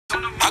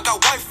I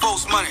got white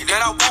folks money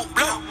that I won't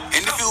blow.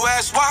 And if you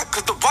ask why,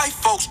 cause the white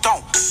folks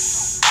don't.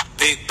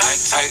 Big bank,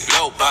 tight,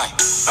 low bank.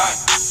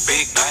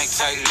 Big bank,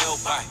 tight, low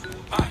bank.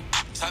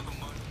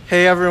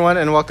 Hey everyone,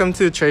 and welcome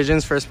to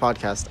Trajan's first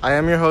podcast. I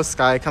am your host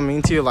Sky,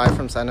 coming to you live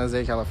from San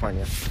Jose,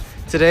 California.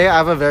 Today I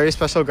have a very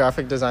special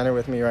graphic designer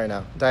with me right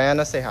now.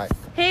 Diana, say hi.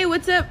 Hey,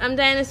 what's up? I'm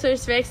Diana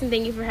Source-Rex, and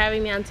thank you for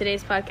having me on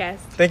today's podcast.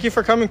 Thank you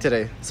for coming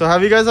today. So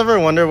have you guys ever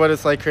wondered what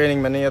it's like creating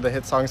many of the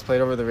hit songs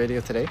played over the radio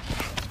today?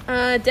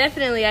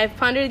 Definitely. I've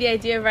pondered the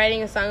idea of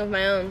writing a song of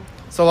my own.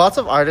 So lots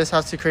of artists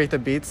have to create the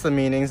beats, the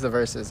meanings, the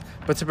verses.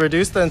 But to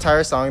produce the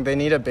entire song, they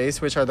need a bass,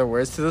 which are the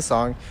words to the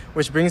song,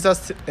 which brings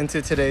us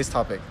into today's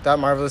topic, that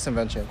marvelous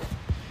invention.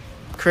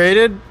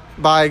 Created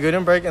by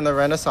Gutenberg in the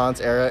Renaissance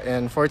era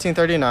in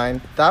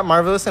 1439, that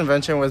marvelous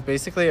invention was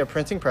basically a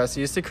printing press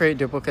used to create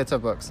duplicates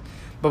of books.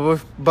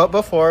 But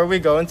before we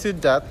go into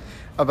depth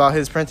about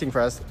his printing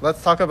press,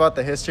 let's talk about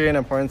the history and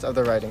importance of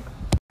the writing.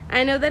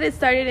 I know that it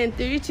started in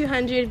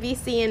 3200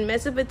 BC in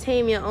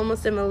Mesopotamia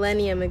almost a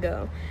millennium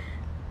ago.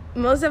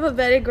 Most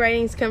alphabetic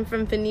writings come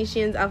from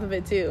Phoenicians'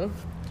 alphabet too.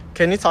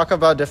 Can you talk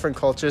about different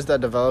cultures that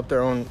developed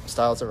their own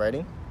styles of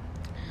writing?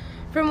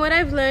 From what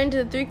I've learned,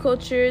 the three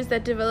cultures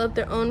that developed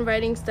their own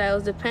writing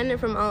styles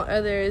dependent from all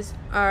others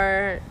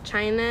are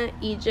China,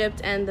 Egypt,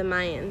 and the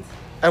Mayans.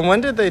 And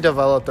when did they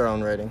develop their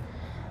own writing?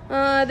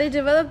 They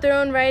developed their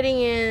own writing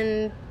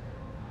in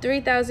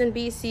 3000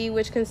 BC,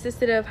 which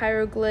consisted of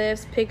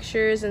hieroglyphs,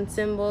 pictures, and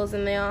symbols,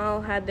 and they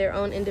all had their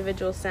own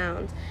individual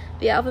sounds.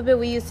 The alphabet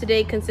we use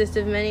today consists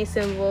of many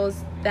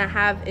symbols that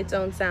have its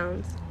own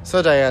sounds.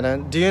 So Diana,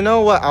 do you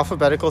know what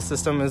alphabetical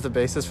system is the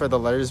basis for the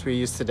letters we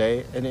use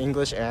today in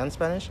English and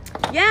Spanish?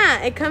 Yeah,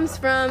 it comes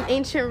from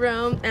ancient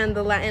Rome and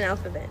the Latin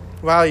alphabet.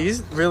 Wow, you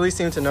really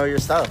seem to know your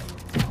stuff.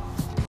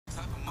 The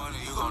type of money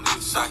you gon' need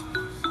to sight.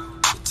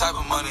 The type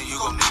of money you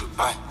gon' need to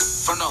buy.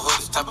 From the hood,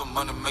 this type of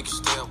money make you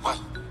stay away.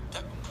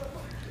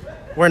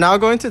 We're now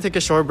going to take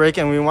a short break,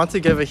 and we want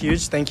to give a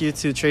huge thank you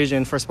to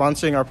Trajan for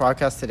sponsoring our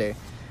podcast today.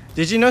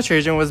 Did you know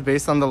Trajan was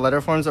based on the letter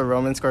forms of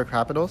Roman square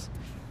capitals?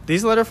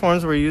 These letter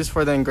forms were used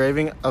for the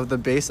engraving of the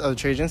base of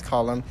Trajan's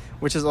column,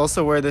 which is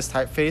also where this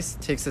typeface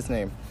takes its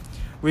name.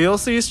 We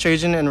also use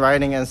Trajan in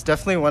writing, and it's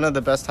definitely one of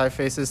the best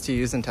typefaces to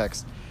use in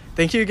text.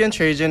 Thank you again,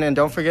 Trajan, and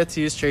don't forget to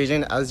use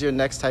Trajan as your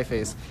next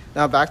typeface.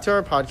 Now back to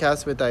our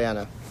podcast with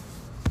Diana.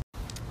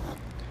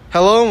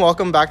 Hello and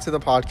welcome back to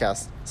the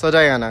podcast. So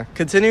Diana,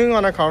 continuing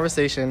on our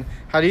conversation,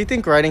 how do you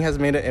think writing has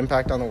made an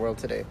impact on the world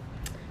today?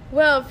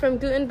 Well, from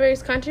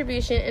Gutenberg's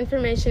contribution,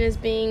 information is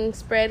being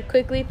spread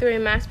quickly through a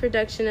mass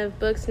production of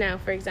books now,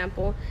 for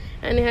example,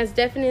 and it has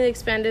definitely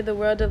expanded the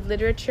world of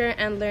literature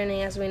and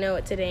learning as we know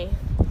it today.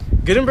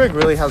 Gutenberg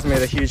really has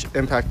made a huge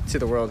impact to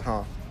the world,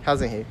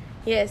 hasn't he?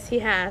 Yes, he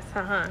has,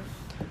 haha.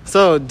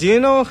 So, do you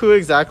know who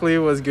exactly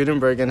was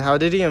Gutenberg and how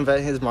did he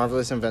invent his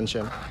marvelous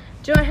invention?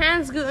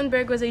 Johannes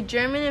Gutenberg was a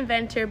German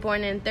inventor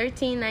born in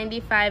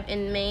 1395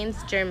 in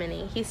Mainz,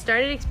 Germany. He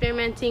started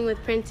experimenting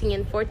with printing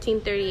in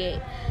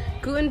 1438.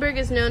 Gutenberg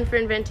is known for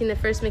inventing the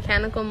first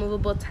mechanical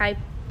movable type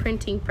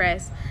printing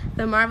press,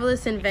 the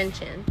marvelous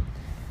invention.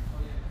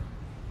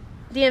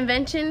 The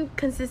invention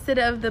consisted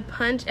of the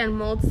punch and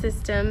mold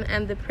system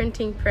and the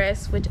printing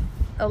press, which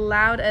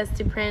allowed us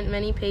to print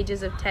many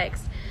pages of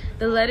text.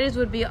 The letters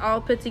would be all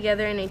put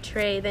together in a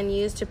tray, then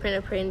used to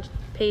print a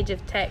page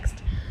of text.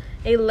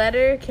 A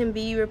letter can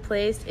be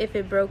replaced if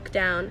it broke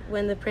down.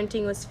 When the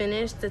printing was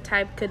finished, the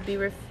type could be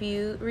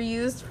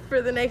reused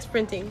for the next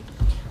printing.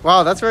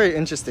 Wow, that's very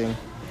interesting.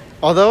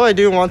 Although I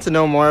do want to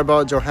know more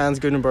about Johannes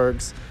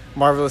Gutenberg's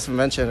marvelous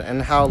invention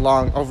and how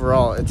long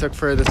overall it took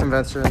for this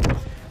invention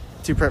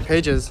to print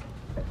pages,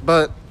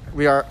 but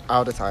we are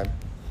out of time.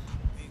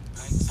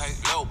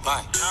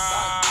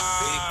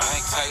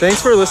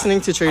 Thanks for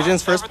listening to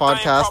Trajan's first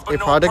podcast, a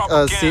product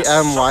of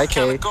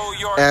CMYK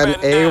and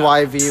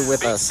AYV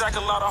with us.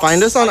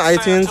 Find us on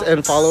iTunes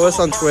and follow us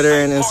on Twitter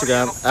and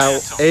Instagram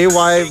at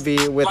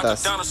AYV with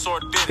us.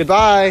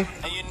 Goodbye.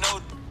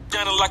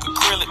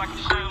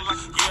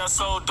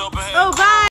 Oh, bye!